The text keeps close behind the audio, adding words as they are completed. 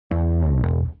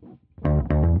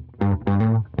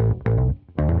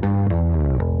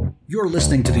You're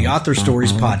listening to the Author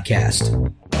Stories Podcast,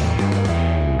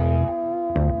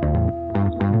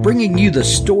 bringing you the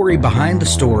story behind the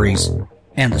stories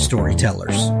and the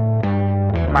storytellers.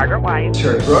 Margaret White,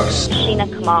 Terry Brooks, Sheena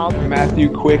Kamal,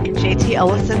 Matthew Quick, JT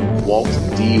Ellison, Walt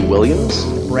D. Williams,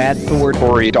 Brad Ford,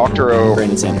 Corey Doctorow,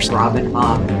 Brandon Sanderson, Robin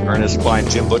Mock, Ernest Klein,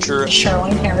 Jim Butcher,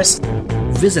 Sherwin Harris.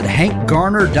 Visit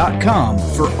hankgarner.com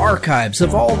for archives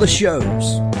of all the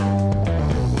shows.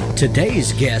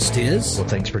 Today's guest is... Well,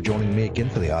 thanks for joining me again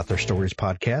for the Author Stories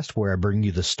Podcast, where I bring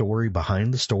you the story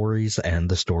behind the stories and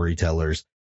the storytellers.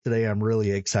 Today, I'm really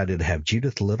excited to have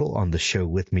Judith Little on the show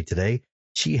with me today.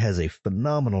 She has a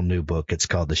phenomenal new book. It's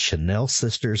called The Chanel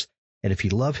Sisters. And if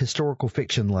you love historical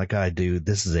fiction like I do,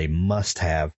 this is a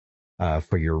must-have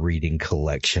for your reading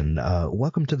collection.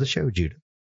 Welcome to the show, Judith.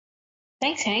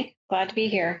 Thanks, Hank. Glad to be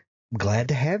here. Glad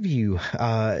to have you.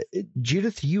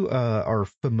 Judith, you are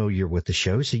familiar with the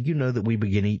show, so you know that we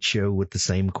begin each show with the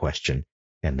same question.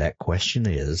 And that question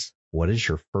is, what is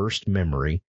your first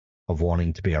memory of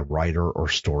wanting to be a writer or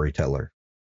storyteller?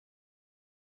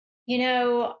 You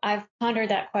know, I've pondered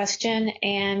that question,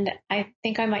 and I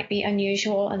think I might be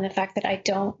unusual in the fact that I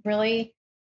don't really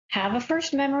have a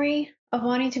first memory of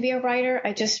wanting to be a writer.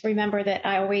 I just remember that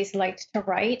I always liked to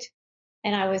write,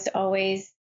 and I was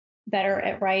always better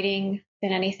at writing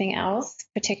than anything else,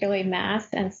 particularly math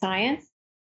and science.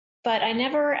 But I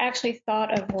never actually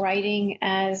thought of writing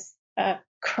as a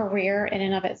career in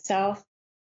and of itself.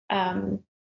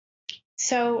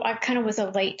 So I kind of was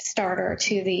a late starter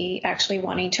to the actually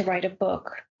wanting to write a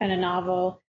book and a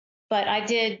novel. But I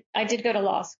did go to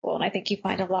law school, and I think you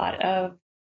find a lot of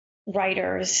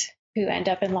writers who end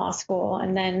up in law school,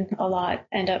 and then a lot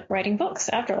end up writing books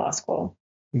after law school.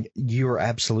 You're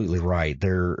absolutely right.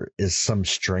 There is some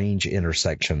strange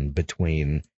intersection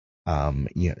between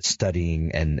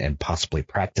studying and possibly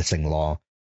practicing law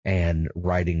and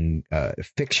writing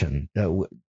fiction. Do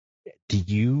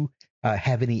you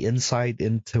have any insight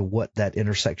into what that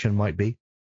intersection might be?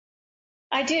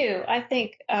 I do. I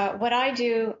think what I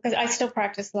do, because I still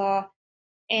practice law,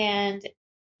 and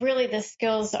really the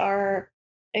skills are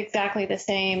exactly the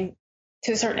same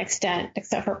to a certain extent,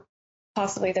 except for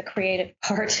possibly the creative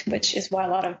part, which is why a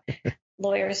lot of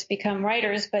lawyers become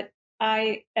writers. But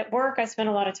at work, I spend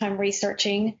a lot of time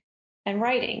researching and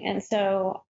writing. And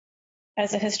so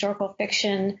as a historical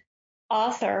fiction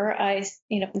author,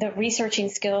 the researching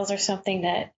skills are something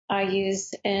that I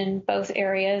use in both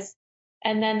areas.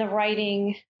 And then the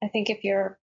writing, I think if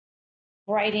you're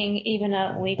writing even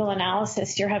a legal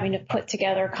analysis, you're having to put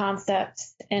together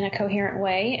concepts in a coherent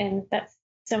way. And that's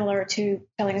similar to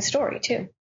telling a story too.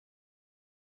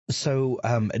 So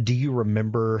do you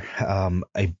remember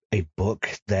a book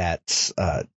that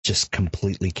just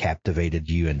completely captivated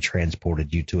you and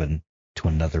transported you to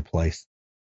another place?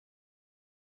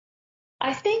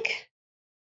 I think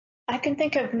I can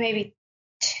think of maybe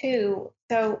two.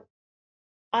 So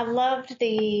I loved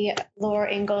the Laura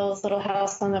Ingalls Little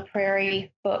House on the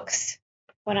Prairie books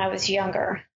when I was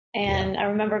younger. And I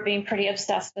remember being pretty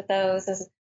obsessed with those, as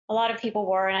a lot of people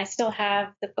were. And I still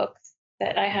have the books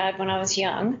that I had when I was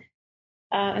young.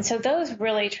 And so those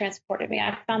really transported me.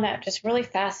 I found that just really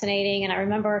fascinating. And I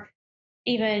remember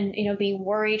even, being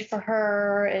worried for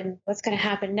her and what's going to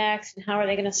happen next and how are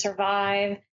they going to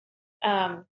survive.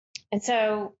 And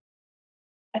so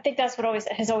I think that's what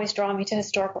has always drawn me to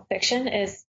historical fiction,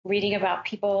 is reading about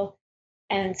people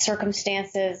and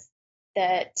circumstances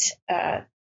that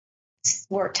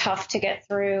were tough to get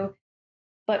through,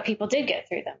 but people did get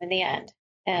through them in the end.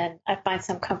 And I find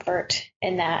some comfort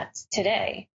in that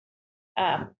today.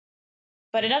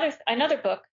 But another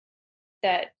book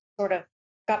that sort of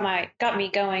got me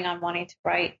going on wanting to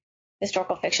write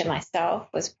historical fiction myself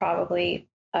was probably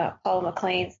Paula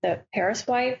McLean's The Paris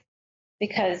Wife,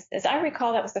 because as I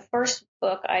recall, that was the first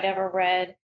book I'd ever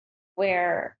read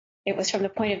where it was from the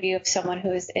point of view of someone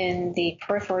who is in the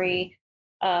periphery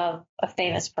of a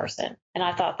famous person. And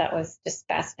I thought that was just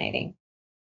fascinating.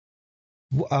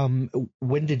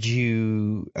 When did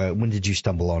you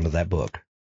stumble onto that book?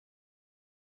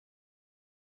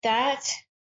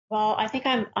 I think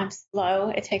I'm slow.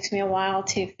 It takes me a while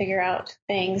to figure out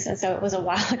things. And so it was a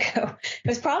while ago. It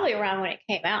was probably around when it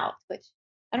came out, which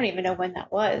I don't even know when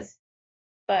that was.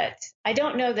 But I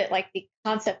don't know that like the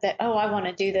concept that, I want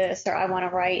to do this or I want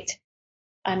to write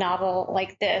a novel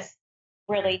like this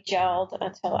really gelled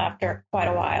until after quite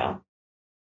a while.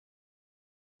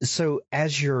 So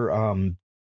as you're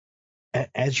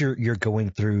going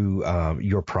through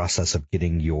your process of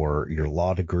getting your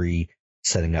law degree,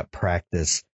 setting up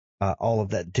practice, all of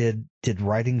that, did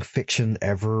writing fiction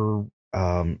ever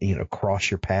cross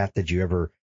your path? Did you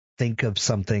ever think of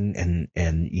something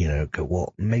and go,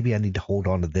 well, maybe I need to hold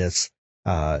on to this,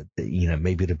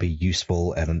 maybe it'll be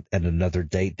useful at another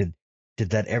date. Did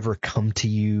that ever come to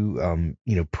you,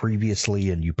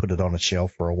 previously, and you put it on a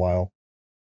shelf for a while?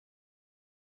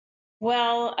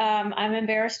 Well, I'm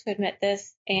embarrassed to admit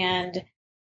this, and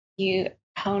you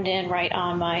honed in right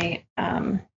on my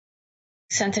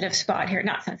sensitive spot here.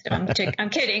 Not sensitive. I'm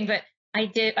kidding, but I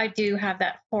do have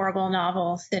that horrible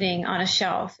novel sitting on a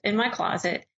shelf in my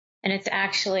closet, and it's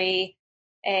actually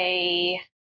a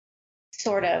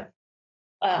sort of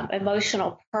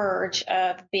emotional purge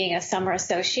of being a summer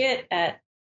associate at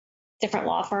different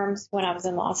law firms when I was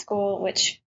in law school,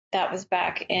 which that was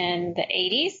back in the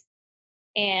 80s.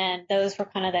 And those were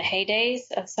kind of the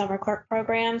heydays of summer clerk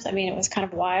programs. I mean, it was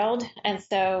kind of wild. And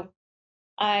so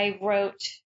I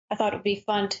thought it would be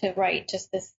fun to write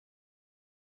just this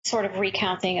sort of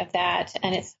recounting of that.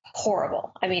 And it's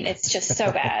horrible. I mean, it's just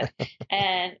so bad.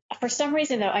 And for some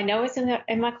reason, though, I know it's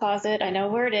in my closet. I know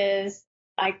where it is.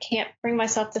 I can't bring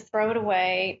myself to throw it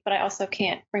away, but I also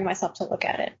can't bring myself to look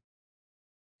at it.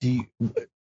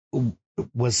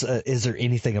 Is there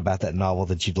anything about that novel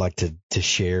that you'd like to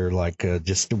share? Like,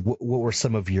 just what were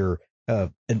some of your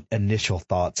initial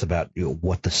thoughts about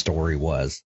what the story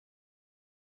was?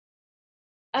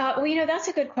 Well, that's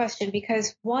a good question,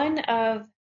 because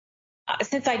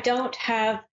since I don't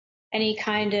have any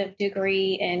kind of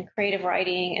degree in creative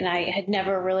writing, and I had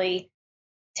never really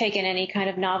taken any kind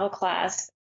of novel class,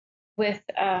 with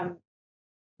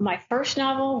my first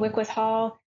novel, Wickworth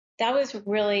Hall, that was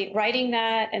really writing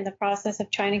that, and the process of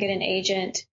trying to get an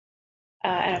agent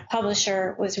and a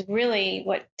publisher was really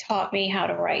what taught me how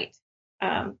to write.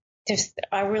 I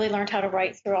really learned how to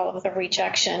write through all of the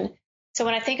rejection. So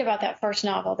when I think about that first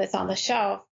novel that's on the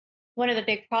shelf, one of the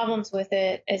big problems with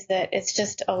it is that it's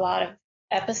just a lot of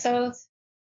episodes,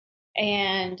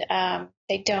 and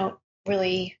they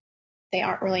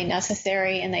aren't really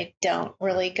necessary, and they don't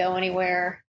really go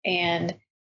anywhere, and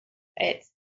it's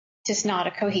just not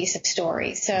a cohesive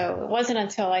story. So it wasn't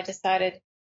until I decided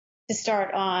to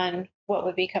start on what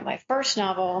would become my first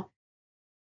novel.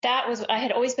 I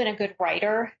had always been a good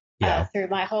writer. Yeah. Through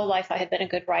my whole life, I had been a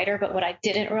good writer, but what I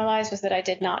didn't realize was that I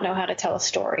did not know how to tell a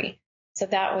story. So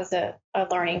that was a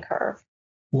learning curve.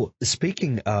 Well,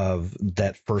 speaking of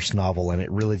that first novel, and it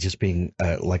really just being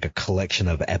like a collection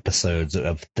of episodes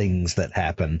of things that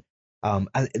happen,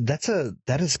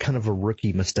 that is kind of a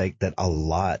rookie mistake that a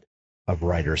lot of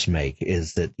writers make,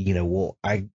 is that,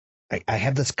 I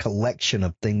have this collection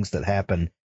of things that happen,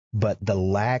 but the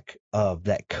lack of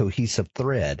that cohesive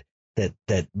thread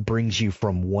that brings you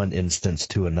from one instance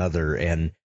to another,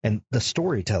 and the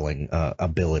storytelling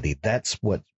ability, that's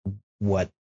what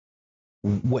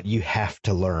you have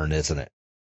to learn, isn't it?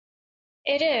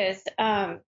 It is.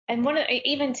 And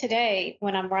even today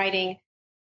when I'm writing,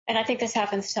 and I think this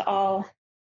happens to all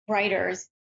writers,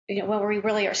 when we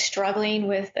really are struggling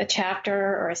with a chapter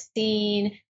or a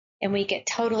scene and we get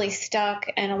totally stuck.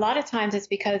 And a lot of times it's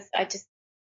because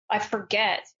I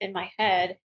forget in my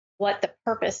head what the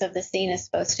purpose of the scene is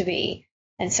supposed to be.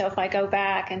 And so if I go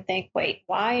back and think, wait,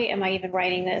 why am I even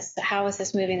writing this? How is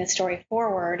this moving the story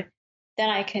forward? Then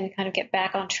I can kind of get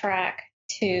back on track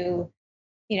to,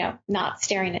 not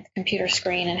staring at the computer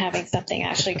screen and having something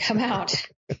actually come out.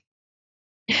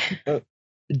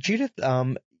 Judith,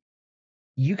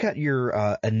 you got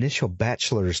your initial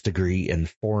bachelor's degree in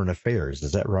foreign affairs.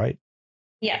 Is that right?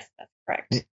 Yes, that's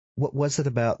correct. What was it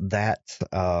about that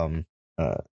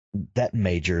that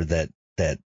major that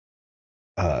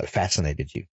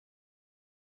fascinated you?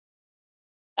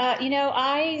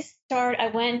 I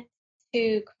went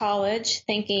to college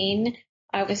thinking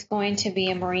I was going to be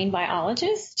a marine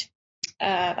biologist.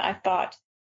 I thought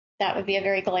that would be a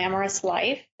very glamorous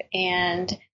life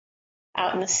and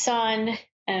out in the sun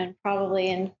and probably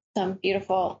in some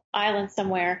beautiful island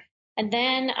somewhere. And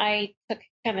then I took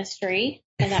chemistry,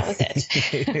 and that was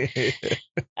it.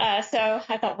 So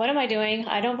I thought, what am I doing?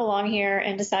 I don't belong here,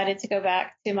 and decided to go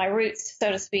back to my roots,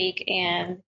 so to speak,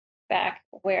 and back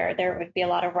where there would be a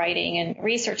lot of writing and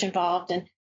research involved. And,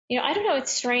 I don't know,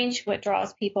 it's strange what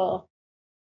draws people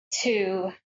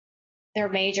to their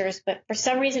majors, but for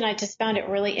some reason I just found it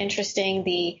really interesting,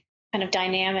 the kind of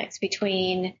dynamics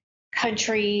between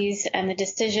countries and the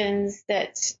decisions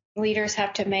that leaders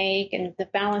have to make and the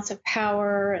balance of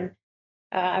power. And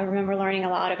I remember learning a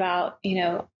lot about,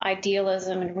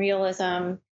 idealism and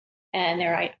realism, and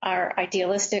there are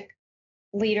idealistic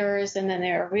leaders and then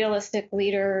there are realistic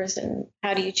leaders, and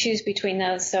how do you choose between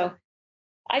those? So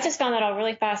I just found that all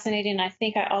really fascinating. I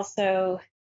think I also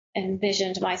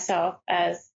envisioned myself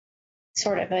as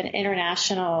sort of an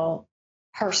international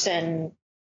person,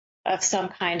 of some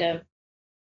kind of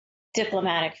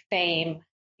diplomatic fame,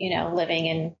 living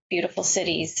in beautiful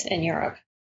cities in Europe,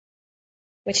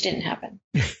 which didn't happen.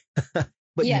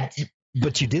 But yet.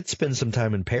 But you did spend some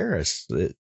time in Paris.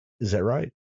 Is that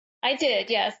right? I did,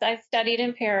 yes. I studied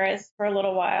in Paris for a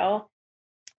little while,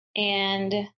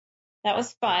 and that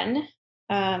was fun.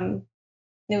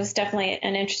 It was definitely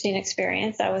an interesting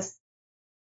experience.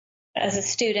 As a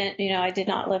student, I did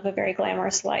not live a very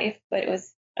glamorous life, but it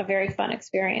was a very fun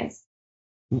experience.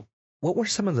 What were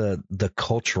some of the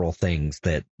cultural things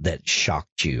that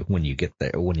shocked you when you got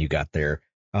there?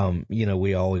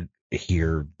 We all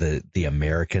hear the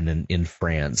American in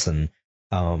France, and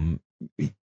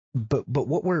but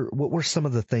what were some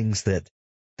of the things that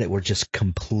were just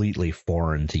completely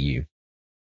foreign to you?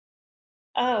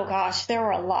 Oh gosh, there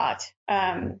were a lot.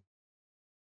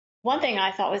 One thing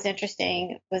I thought was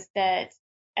interesting was that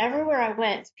everywhere I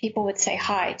went, people would say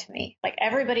hi to me. Like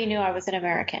everybody knew I was an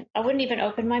American. I wouldn't even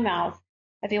open my mouth.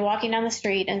 I'd be walking down the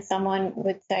street and someone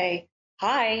would say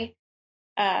hi.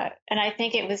 And I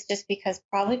think it was just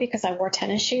probably because I wore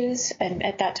tennis shoes. And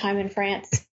at that time in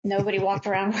France, nobody walked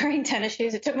around wearing tennis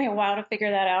shoes. It took me a while to figure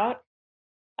that out.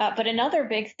 But another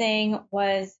big thing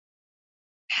was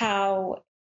how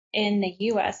in the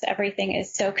U.S., everything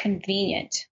is so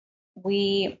convenient.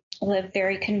 We live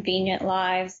very convenient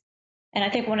lives. And I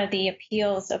think one of the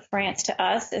appeals of France to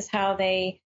us is how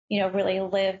they, really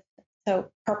live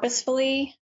so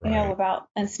purposefully, Right.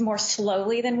 and more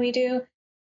slowly than we do.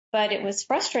 But it was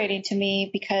frustrating to me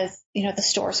because, the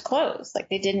stores closed. Like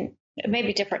it may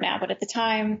be different now, but at the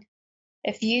time,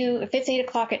 if it's 8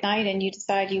 o'clock at night and you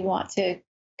decide you want to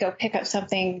go pick up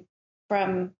something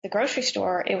from the grocery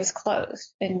store, it was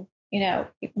closed and,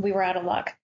 we were out of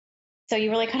luck. So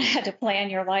you really kind of had to plan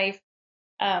your life.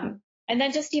 And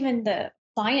then just even the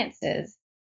appliances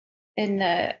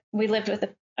I lived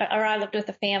with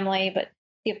a family, but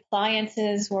the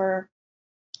appliances were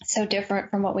so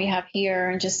different from what we have here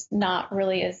and just not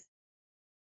really as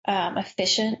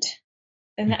efficient.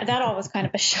 And that all was kind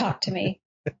of a shock to me.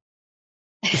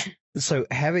 So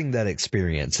having that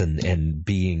experience and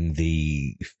being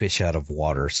the fish out of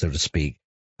water, so to speak,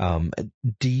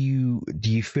 do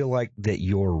you feel like that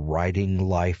your writing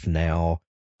life now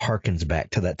harkens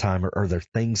back to that time, or are there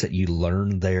things that you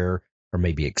learned there, or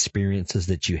maybe experiences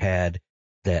that you had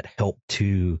that helped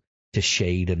to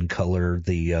shade and color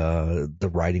the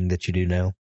writing that you do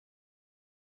now?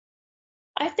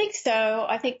 I think so.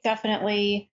 I think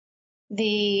definitely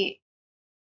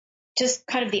just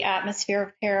kind of the atmosphere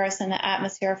of Paris and the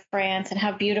atmosphere of France and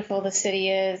how beautiful the city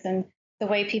is and the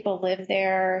way people live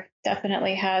there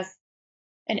definitely has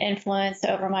an influence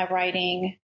over my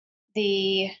writing.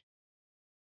 The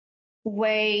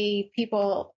way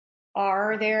people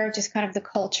are there, just kind of the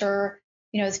culture,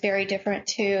 is very different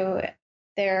too.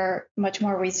 They're much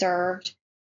more reserved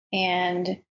and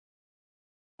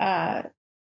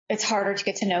it's harder to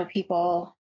get to know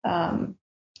people.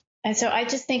 And so I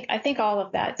think all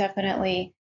of that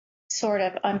definitely sort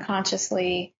of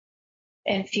unconsciously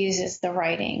infuses the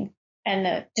writing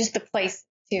and just the place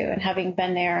too. And having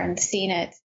been there and seen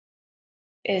it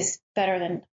is better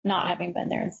than not having been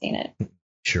there and seen it.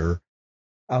 Sure.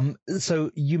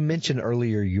 So you mentioned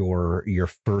earlier your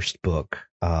first book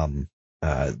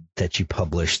that you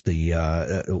published,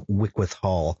 the Wycliffe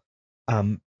Hall.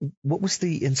 What was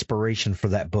the inspiration for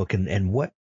that book, and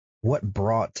what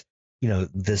brought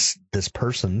this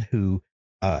person who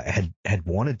had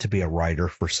wanted to be a writer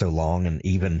for so long and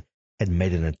even had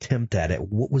made an attempt at it?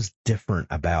 What was different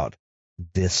about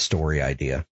this story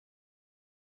idea?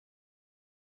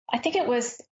 I think it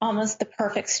was almost the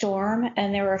perfect storm,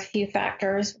 and there were a few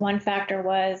factors. One factor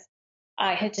was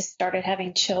I had just started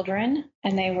having children,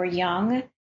 and they were young,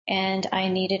 and I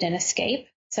needed an escape.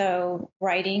 So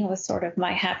writing was sort of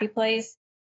my happy place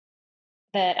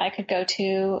that I could go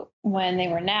to when they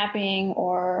were napping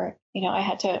or, I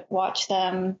had to watch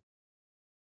them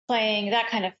playing, that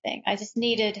kind of thing.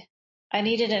 I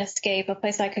needed an escape, a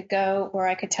place I could go where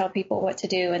I could tell people what to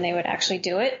do and they would actually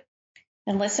do it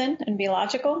and listen and be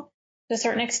logical to a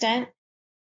certain extent.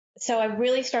 So I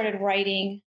really started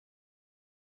writing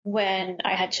when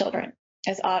I had children,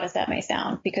 as odd as that may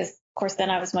sound, because of course then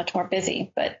I was much more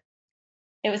busy, but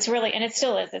it was really, and it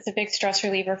still is, it's a big stress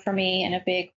reliever for me and a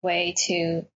big way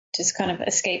to just kind of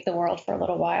escape the world for a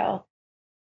little while.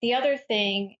 The other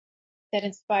thing that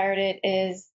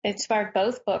inspired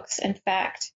both books, in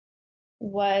fact,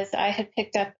 was I had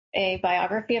picked up a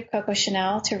biography of Coco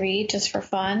Chanel to read just for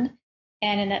fun.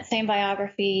 And in that same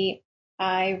biography,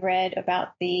 I read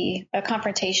about a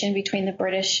confrontation between the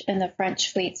British and the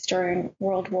French fleets during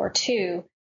World War II,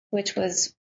 which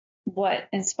was what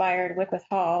inspired Wycliffe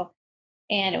Hall.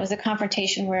 And it was a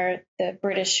confrontation where the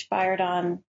British fired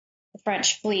on the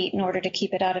French fleet in order to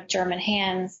keep it out of German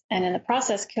hands, and in the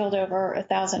process killed over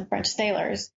 1,000 French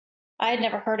sailors. I had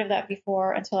never heard of that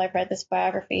before until I read this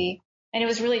biography. And it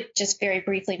was really just very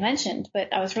briefly mentioned,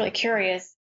 but I was really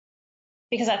curious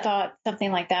because I thought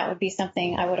something like that would be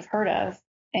something I would have heard of.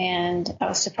 And I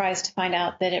was surprised to find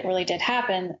out that it really did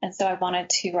happen. And so I wanted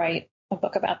to write a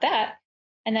book about that.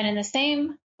 And then in the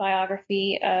same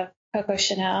biography of Coco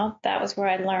Chanel, that was where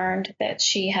I learned that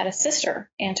she had a sister,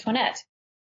 Antoinette.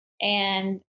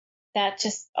 And that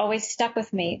just always stuck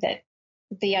with me, that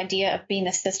the idea of being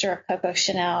the sister of Coco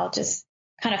Chanel just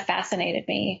kind of fascinated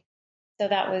me. So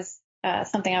that was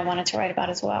something I wanted to write about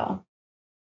as well.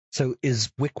 So is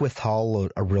Wycliffe Hall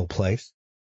a real place?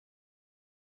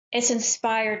 It's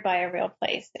inspired by a real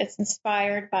place. It's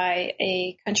inspired by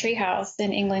a country house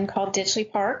in England called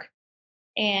Ditchley Park.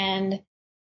 And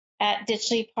at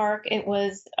Ditchley Park, it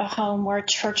was a home where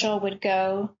Churchill would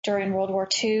go during World War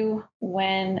II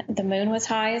when the moon was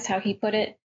high, is how he put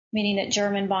it, meaning that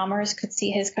German bombers could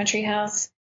see his country house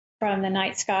from the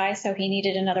night sky, so he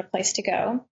needed another place to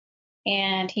go.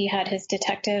 And he had his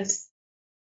detectives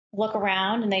look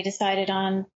around, and they decided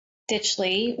on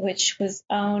Ditchley, which was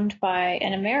owned by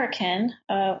an American,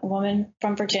 a woman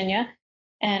from Virginia,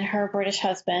 and her British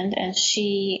husband. And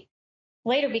she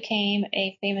later became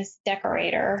a famous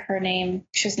decorator.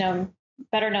 She was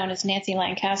better known as Nancy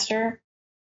Lancaster.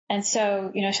 And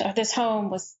so, this home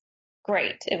was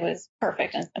great. It was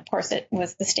perfect. And of course, it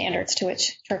was the standards to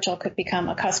which Churchill could become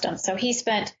accustomed. So he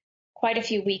spent quite a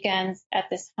few weekends at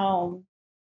this home.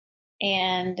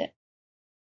 And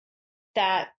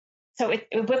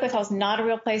Wycliffe Hall is not a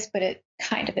real place, but it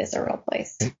kind of is a real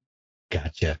place.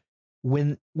 Gotcha.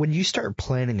 When you start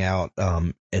planning out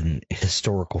an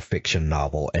historical fiction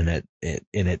novel and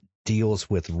it deals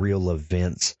with real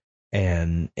events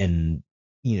and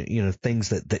things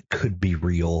that could be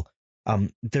real,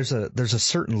 there's a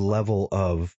certain level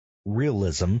of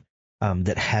realism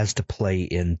that has to play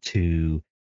into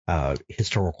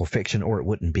historical fiction, or it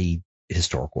wouldn't be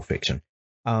historical fiction.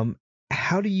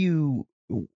 How do you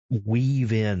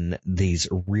weave in these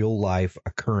real life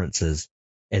occurrences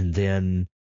and then,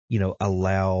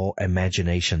 allow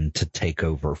imagination to take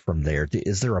over from there?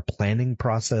 Is there a planning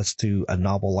process to a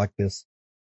novel like this?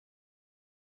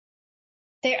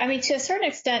 To a certain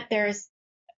extent, there's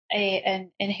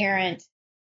an inherent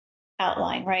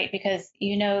outline, right? Because,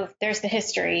 there's the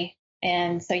history.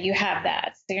 And so you have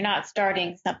that. So you're not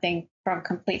starting something from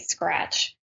complete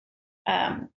scratch.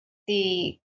 But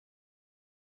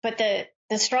the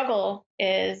struggle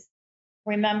is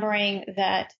remembering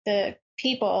that the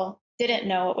people didn't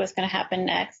know what was going to happen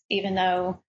next, even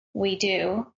though we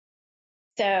do.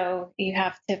 So you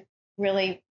have to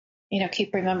really,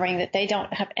 keep remembering that they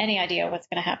don't have any idea what's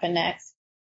going to happen next,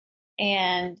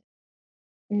 and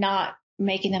not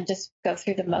making them just go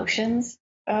through the motions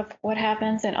of what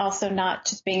happens, and also not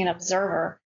just being an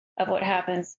observer of what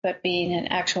happens, but being an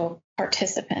actual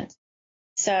participant.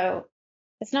 So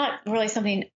it's not really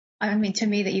something, to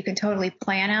me, that you can totally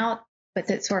plan out, but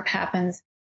that sort of happens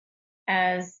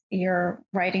as you're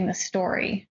writing the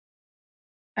story.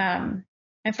 And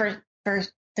for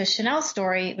the Chanel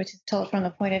story, which is told from the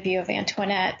point of view of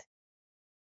Antoinette,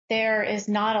 there is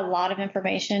not a lot of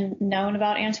information known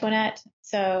about Antoinette.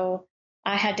 So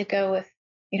I had to go with,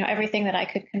 everything that I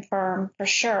could confirm for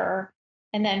sure,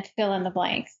 and then fill in the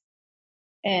blanks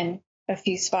in a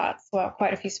few spots. Well,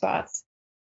 quite a few spots.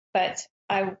 But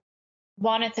I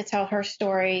wanted to tell her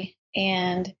story,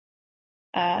 and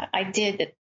I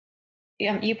did.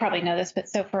 You probably know this, but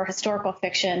so for historical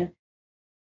fiction,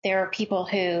 there are people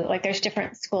who, there's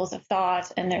different schools of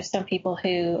thought, and there's some people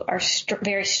who are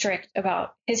very strict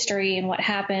about history and what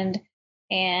happened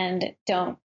and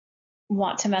don't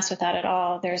want to mess with that at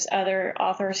all. There's other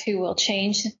authors who will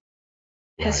change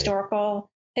historical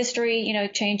history,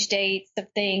 change dates of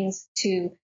things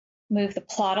to move the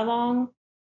plot along.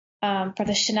 For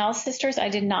the Chanel sisters, I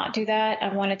did not do that.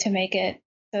 I wanted to make it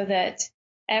so that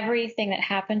everything that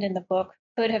happened in the book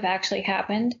could have actually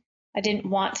happened. I didn't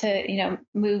want to,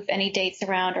 move any dates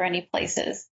around or any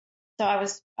places. So I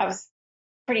was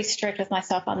pretty strict with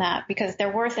myself on that, because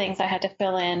there were things I had to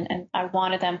fill in, and I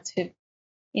wanted them to,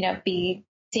 be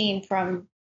seen from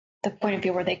the point of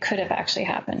view where they could have actually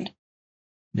happened.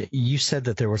 You said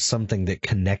that there was something that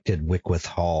connected Wycliffe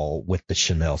Hall with the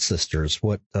Chanel sisters.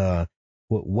 What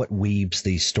weaves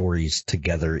these stories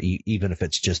together, even if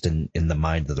it's just in the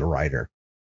mind of the writer?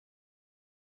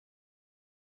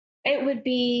 It would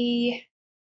be,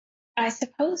 I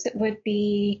suppose it would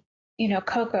be,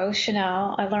 Coco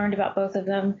Chanel. I learned about both of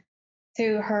them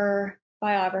through her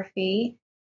biography.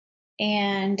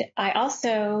 And I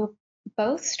also,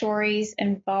 both stories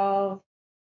involve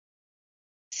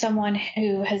someone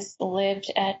who has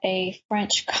lived at a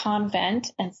French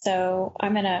convent. And so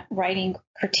I'm in a writing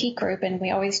critique group, and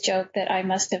we always joke that I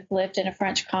must have lived in a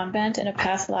French convent in a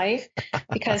past life,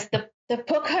 because the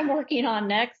book I'm working on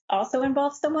next also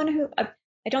involves someone who I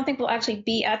don't think will actually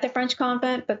be at the French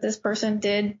convent, but this person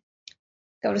did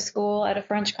go to school at a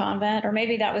French convent, or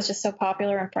maybe that was just so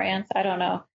popular in France. I don't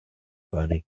know.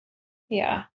 Funny.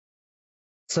 Yeah.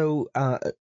 So,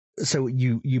 so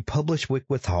you publish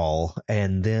Wickworth Hall,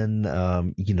 and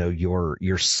then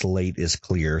your slate is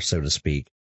clear, so to speak.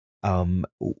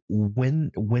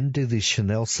 When do the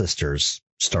Chanel sisters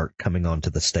start coming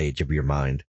onto the stage of your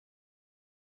mind?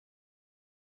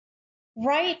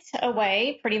 Right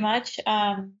away, pretty much.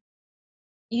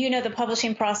 The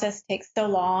publishing process takes so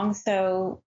long.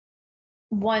 So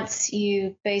once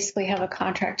you basically have a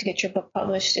contract to get your book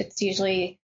published, it's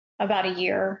usually about a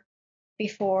year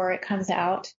before it comes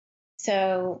out.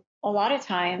 So a lot of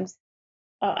times,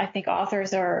 I think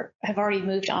authors have already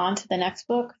moved on to the next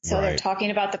book. So Right. They're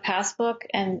talking about the past book,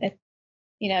 and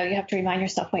you have to remind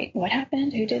yourself, wait, what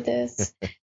happened? Who did this?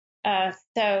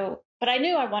 But I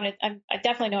knew I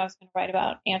definitely knew I was going to write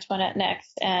about Antoinette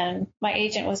next. And my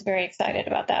agent was very excited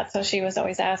about that. So she was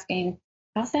always asking,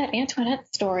 how's that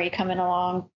Antoinette story coming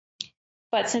along?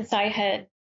 But since I had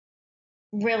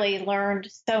really learned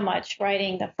so much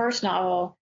writing the first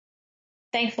novel,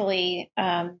 thankfully,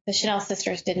 the Chanel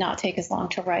sisters did not take as long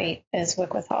to write as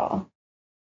Wickworth Hall.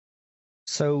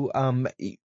 So, when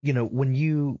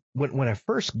I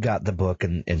first got the book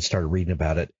and started reading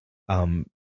about it,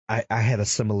 I had a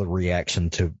similar reaction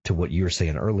to what you were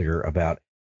saying earlier about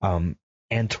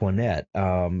Antoinette.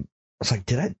 I was like,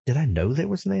 did I know there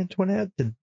was an Antoinette?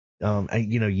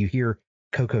 You hear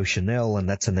Coco Chanel, and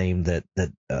that's a name that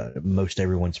most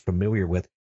everyone's familiar with,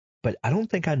 but I don't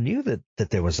think I knew that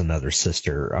there was another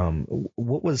sister.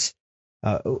 What was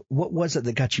it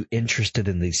that got you interested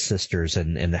in these sisters,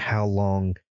 and how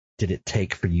long did it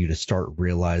take for you to start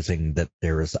realizing that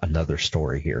there is another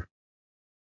story here?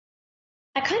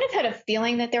 I kind of had a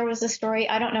feeling that there was a story.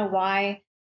 I don't know why.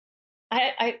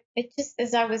 It just,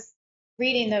 as I was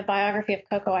reading the biography of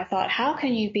Coco, I thought, how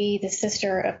can you be the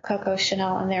sister of Coco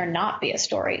Chanel and there not be a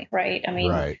story, right? I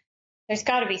mean, Right. There's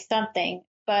got to be something.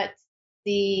 But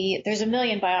there's a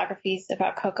million biographies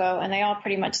about Coco, and they all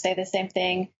pretty much say the same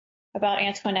thing about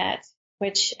Antoinette,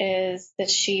 which is that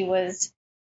she was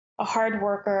a hard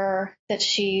worker, that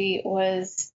she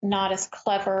was not as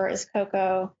clever as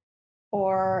Coco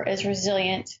or as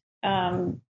resilient.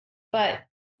 But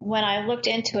when I looked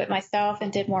into it myself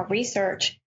and did more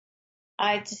research,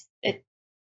 it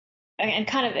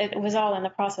was all in the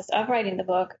process of writing the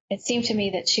book. It seemed to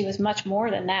me that she was much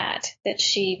more than that,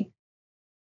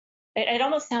 it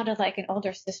almost sounded like an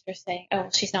older sister saying, oh,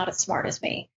 she's not as smart as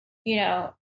me,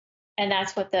 and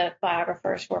that's what the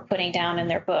biographers were putting down in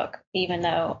their book, even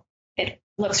though it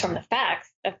looks from the facts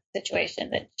of the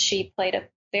situation that she played a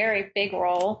very big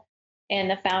role in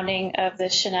the founding of the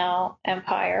Chanel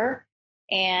empire,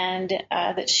 and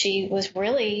that she was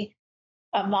really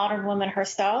a modern woman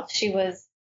herself. She was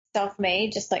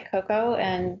self-made, just like Coco,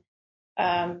 and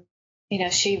a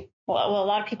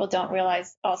lot of people don't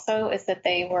realize also is that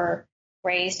they were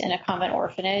raised in a convent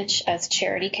orphanage as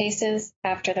charity cases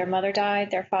after their mother died.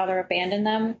 Their father abandoned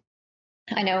them.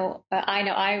 I know.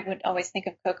 I would always think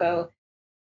of Coco.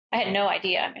 I had no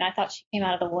idea. I mean, I thought she came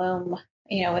out of the womb,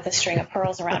 with a string of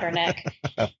pearls around her neck.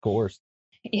 Of course.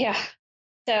 Yeah.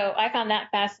 So I found that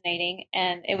fascinating.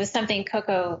 And it was something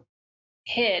Coco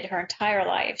hid her entire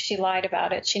life. She lied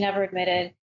about it. She never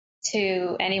admitted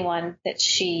to anyone that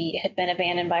she had been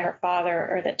abandoned by her father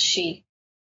or that she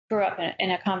grew up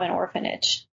in a convent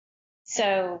orphanage.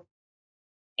 So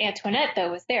Antoinette,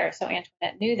 though, was there. So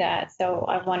Antoinette knew that. So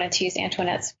I wanted to use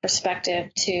Antoinette's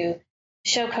perspective to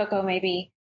show Coco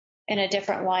maybe in a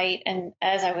different light. And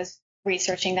as I was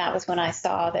researching, that was when I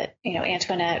saw that,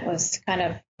 Antoinette was kind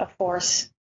of a force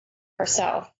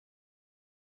herself.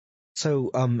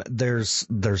 So there's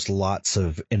lots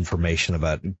of information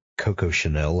about Coco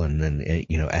Chanel, and then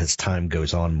as time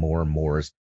goes on, more and more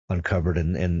is uncovered,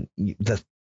 and the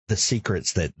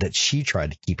secrets that she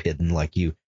tried to keep hidden, like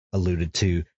you alluded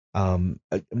to.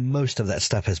 Most of that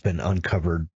stuff has been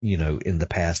uncovered, in the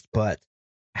past. But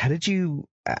how did you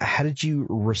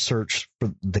research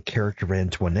for the character of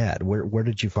Antoinette? Where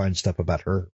did you find stuff about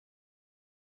her?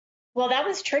 Well, that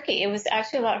was tricky. It was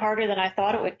actually a lot harder than I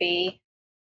thought it would be.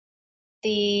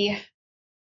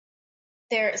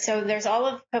 So there's all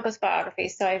of Coco's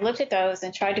biographies. So I looked at those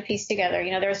and tried to piece together,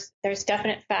 there's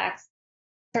definite facts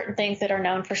certain things that are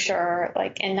known for sure.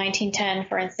 Like in 1910,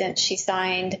 for instance, she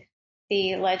signed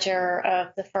the ledger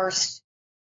of the first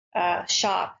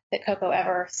shop that Coco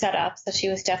ever set up. So she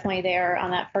was definitely there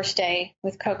on that first day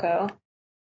with Coco.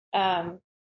 And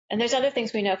there's other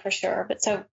things we know for sure. But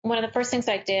so one of the first things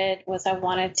I did was I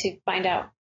wanted to find out,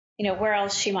 where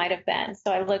else she might have been.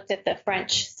 So I looked at the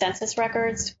French census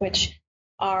records, which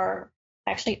are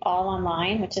actually all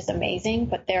online, which is amazing,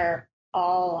 but they're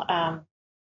all, I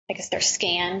guess they're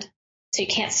scanned, so you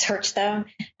can't search them.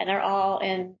 And they're all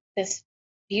in this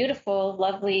beautiful,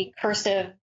 lovely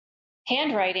cursive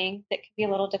handwriting that can be a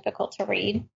little difficult to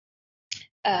read.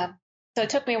 So it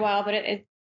took me a while, but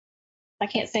I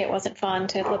can't say it wasn't fun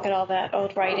to look at all that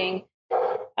old writing.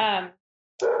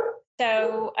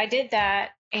 So I did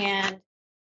that and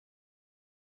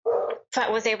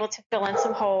was able to fill in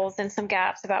some holes and some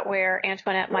gaps about where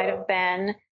Antoinette might have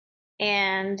been.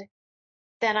 And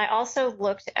then I also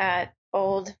looked at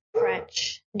old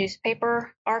French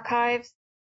newspaper archives,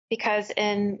 because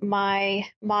in my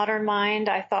modern mind,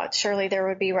 I thought surely there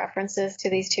would be references to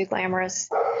these two glamorous,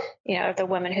 the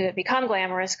women who had become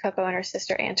glamorous, Coco and her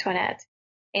sister Antoinette.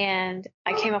 And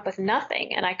I came up with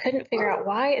nothing, and I couldn't figure out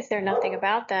why is there nothing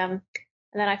about them.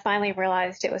 And then I finally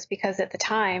realized it was because at the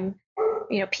time,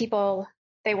 people,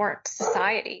 they weren't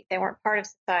society, they weren't part of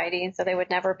society, and so they would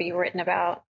never be written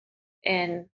about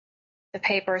in the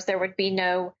papers. There would be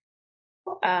no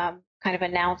kind of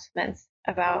announcements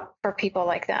for people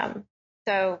like them.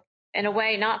 So in a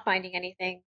way, not finding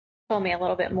anything told me a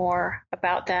little bit more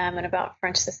about them and about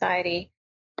French society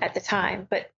at the time.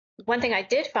 But one thing I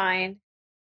did find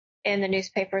in the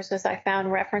newspapers was I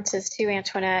found references to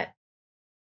Antoinette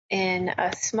in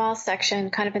a small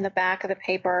section, kind of in the back of the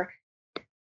paper.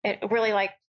 It really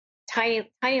like tiny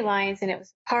lines, and it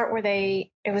was a part where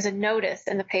it was a notice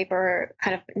in the paper,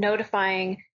 kind of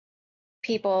notifying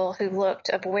people who looked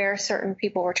of where certain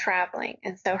people were traveling.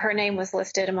 And so her name was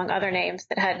listed among other names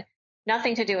that had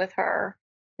nothing to do with her,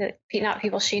 not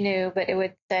people she knew, but it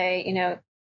would say,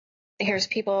 here's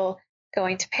people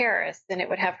going to Paris, and it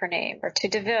would have her name, or to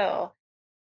Deauville,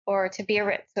 or to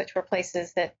Biarritz, which were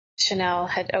places that Chanel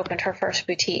had opened her first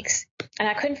boutiques. And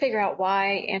I couldn't figure out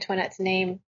why Antoinette's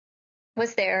name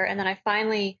was there. And then I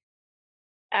finally,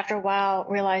 after a while,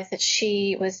 realized that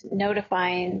she was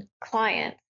notifying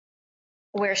clients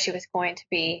where she was going to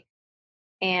be.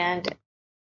 And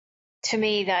to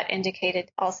me, that indicated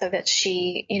also that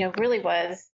she, really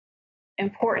was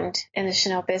important in the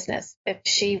Chanel business. If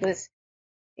she was,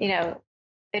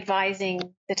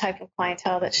 advising the type of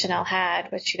clientele that Chanel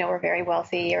had, which, were very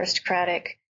wealthy,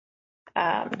 aristocratic,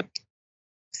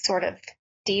 sort of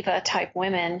diva type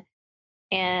women,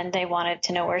 and they wanted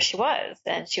to know where she was.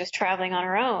 And she was traveling on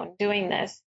her own doing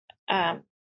this,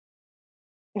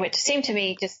 which seemed to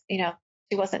me just,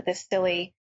 she wasn't this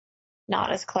silly,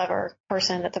 not as clever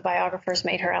person that the biographers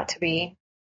made her out to be.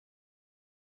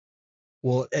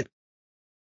 Well,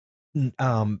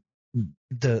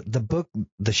 the book,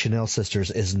 The Chanel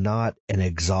Sisters, is not an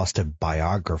exhaustive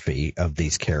biography of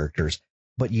these characters,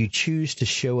 but you choose to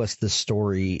show us the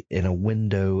story in a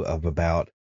window of about,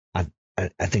 I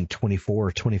think 24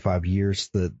 or 25 years.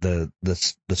 The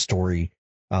story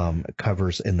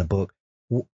covers in the book.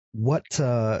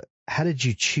 How did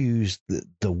you choose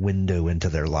the window into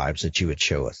their lives that you would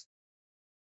show us?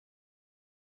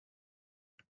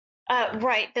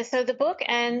 Right. So the book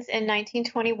ends in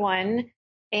 1921,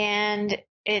 and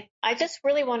I just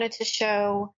really wanted to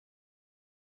show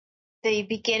the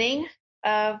beginning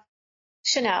of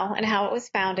Chanel and how it was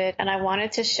founded, and I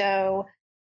wanted to show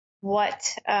what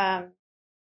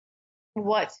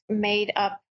made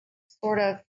up sort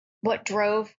of what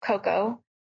drove Coco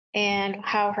and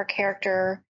how her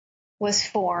character was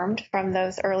formed from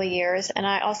those early years. And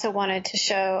I also wanted to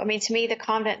show, to me, the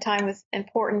convent time was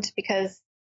important because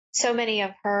so many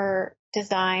of her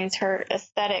designs, her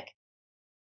aesthetic,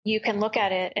 you can look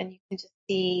at it and you can just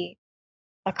see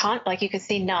you can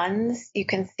see nuns, you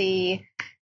can see,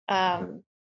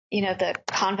 the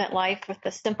convent life with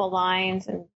the simple lines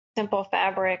and simple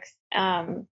fabrics,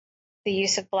 the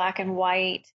use of black and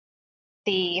white,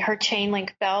 her chain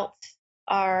link belts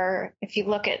are, if you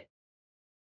look at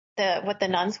what the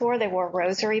nuns wore, they wore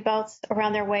rosary belts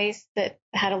around their waist that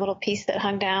had a little piece that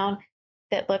hung down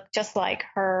that looked just like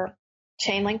her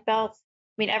chain link belts.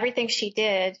 Everything she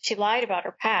did, she lied about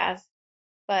her past,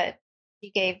 but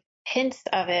she gave hints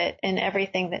of it in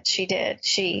everything that she did.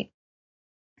 She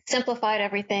simplified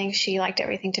everything. She liked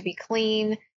everything to be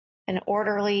clean and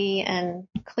orderly and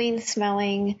clean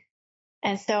smelling.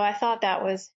 And so I thought that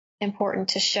was important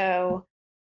to show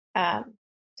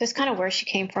just kind of where she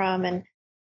came from and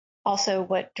also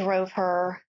what drove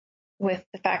her with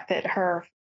the fact that her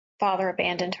father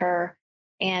abandoned her,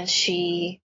 and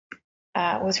she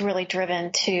was really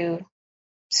driven to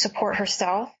support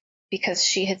herself because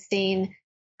she had seen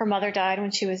her mother died when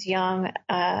she was young.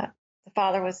 The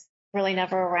father was really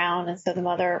never around, and so the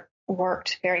mother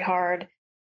worked very hard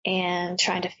and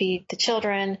trying to feed the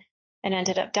children and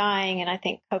ended up dying. And I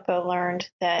think Coco learned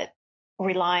that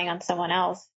relying on someone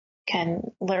else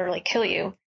can literally kill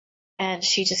you. And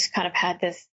she just kind of had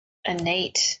this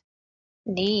innate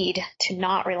need to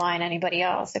not rely on anybody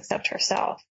else except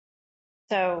herself.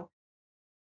 So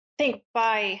I think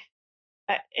as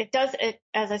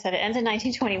I said, it ends in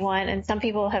 1921, and some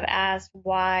people have asked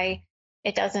why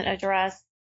it doesn't address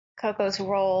Coco's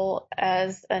role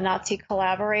as a Nazi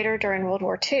collaborator during World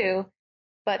War II,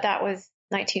 but that was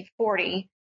 1940,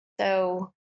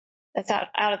 so that's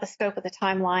out of the scope of the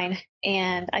timeline.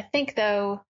 And I think,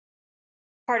 though,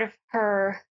 part of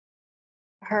her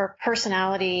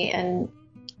personality and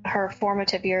her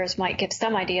formative years might give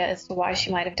some idea as to why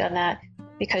she might have done that,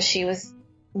 because she was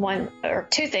one or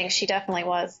two things she definitely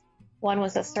was. One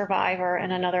was a survivor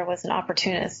and another was an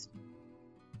opportunist.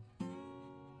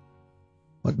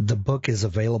 The book is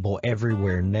available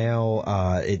everywhere now.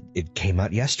 It came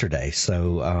out yesterday,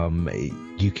 so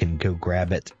you can go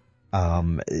grab it.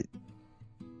 A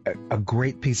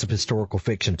great piece of historical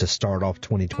fiction to start off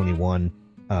 2021,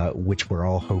 which we're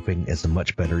all hoping is a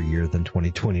much better year than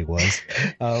 2020 was.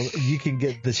 You can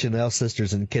get the Chanel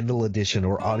Sisters in Kindle edition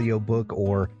or audiobook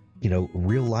or,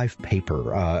 real life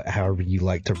paper, however you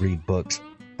like to read books.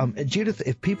 Judith,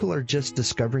 if people are just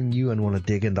discovering you and want to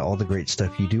dig into all the great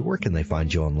stuff you do, where can they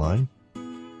find you online?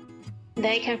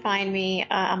 They can find me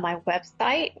on my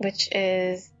website, which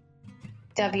is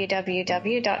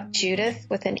www.judith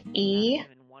with an E,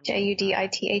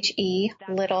 Judithe,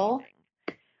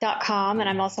 little.com. And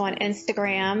I'm also on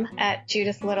Instagram at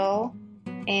Judith Little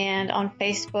and on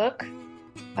Facebook.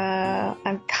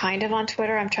 I'm kind of on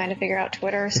Twitter. I'm trying to figure out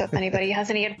Twitter. So if anybody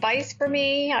has any advice for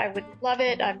me, I would love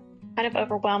it. I'm kind of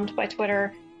overwhelmed by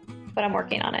Twitter, but I'm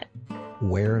working on it.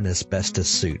 Wear an asbestos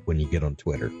suit when you get on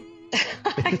Twitter.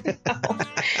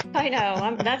 I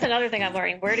know. That's another thing I'm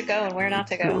learning, where to go and where not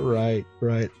to go.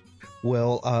 Right.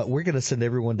 Well, we're going to send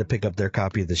everyone to pick up their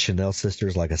copy of the Chanel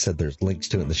Sisters. Like I said, there's links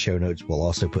to it in the show notes. We'll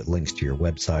also put links to your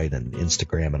website and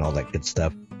Instagram and all that good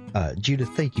stuff.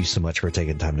 Judith, thank you so much for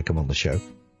taking time to come on the show.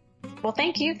 Well,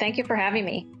 thank you. Thank you for having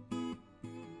me.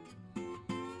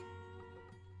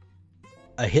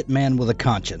 A hitman with a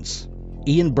conscience.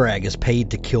 Ian Bragg is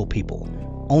paid to kill people.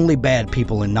 Only bad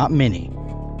people and not many,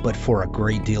 but for a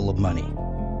great deal of money.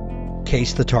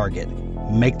 Case the target.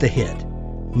 Make the hit.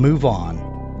 Move on.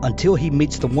 Until he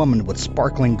meets the woman with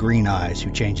sparkling green eyes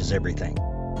who changes everything.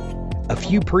 A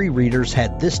few pre-readers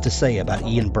had this to say about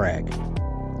Ian Bragg.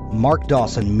 Mark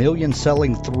Dawson,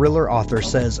 million-selling thriller author,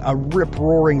 says a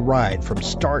rip-roaring ride from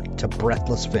start to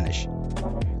breathless finish.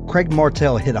 Craig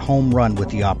Martelle hit a home run with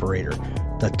The Operator.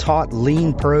 The taut,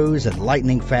 lean prose and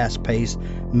lightning-fast pace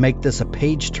make this a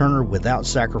page-turner without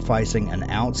sacrificing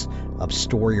an ounce of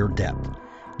story or depth.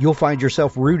 You'll find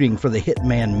yourself rooting for the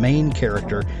hitman main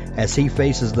character as he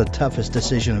faces the toughest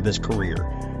decision of his career.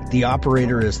 The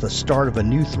Operator is the start of a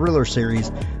new thriller series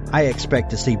I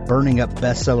expect to see burning up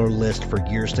bestseller list for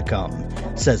years to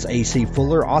come, says A.C.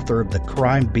 Fuller, author of The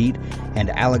Crime Beat and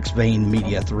Alex Vane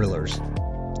Media Thrillers.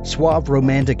 Suave,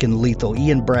 romantic, and lethal,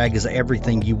 Ian Bragg is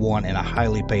everything you want in a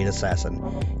highly paid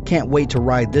assassin. Can't wait to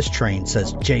ride this train,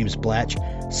 says James Blatch,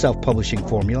 self-publishing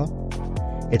formula.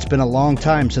 It's been a long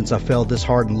time since I fell this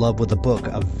hard in love with a book,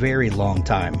 a very long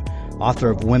time.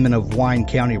 Author of Women of Wine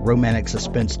County romantic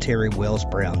suspense Terry Wells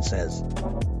Brown says.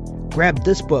 Grab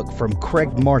this book from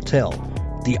Craig Martelle,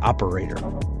 The Operator.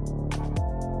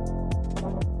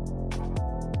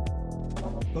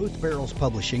 Both Barrels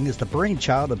Publishing is the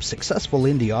brainchild of successful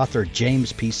indie author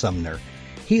James P. Sumner.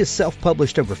 He has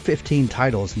self-published over 15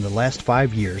 titles in the last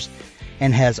 5 years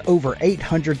and has over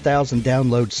 800,000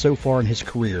 downloads so far in his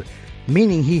career,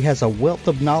 meaning he has a wealth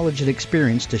of knowledge and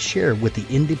experience to share with the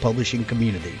indie publishing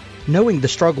community. Knowing the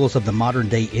struggles of the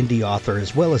modern-day indie author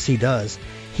as well as he does,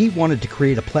 he wanted to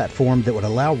create a platform that would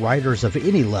allow writers of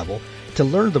any level to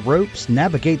learn the ropes,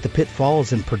 navigate the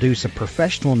pitfalls, and produce a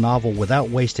professional novel without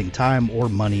wasting time or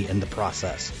money in the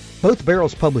process. Both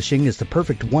Barrels Publishing is the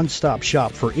perfect one-stop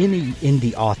shop for any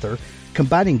indie author,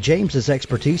 combining James's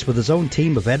expertise with his own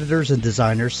team of editors and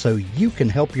designers so you can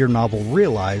help your novel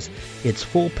realize its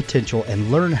full potential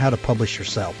and learn how to publish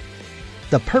yourself.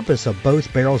 The purpose of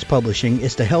Both Barrels Publishing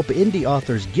is to help indie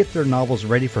authors get their novels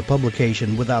ready for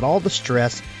publication without all the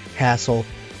stress, hassle,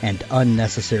 and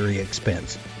unnecessary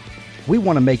expense. We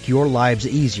want to make your lives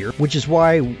easier, which is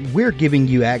why we're giving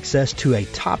you access to a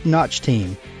top-notch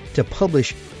team to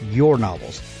publish your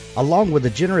novels, along with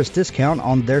a generous discount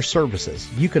on their services.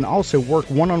 You can also work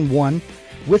one-on-one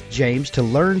with James to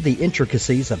learn the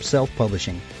intricacies of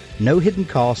self-publishing. No hidden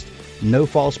cost, no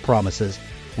false promises.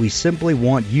 We simply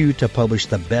want you to publish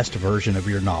the best version of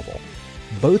your novel.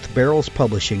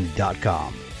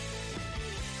 BothBarrelsPublishing.com.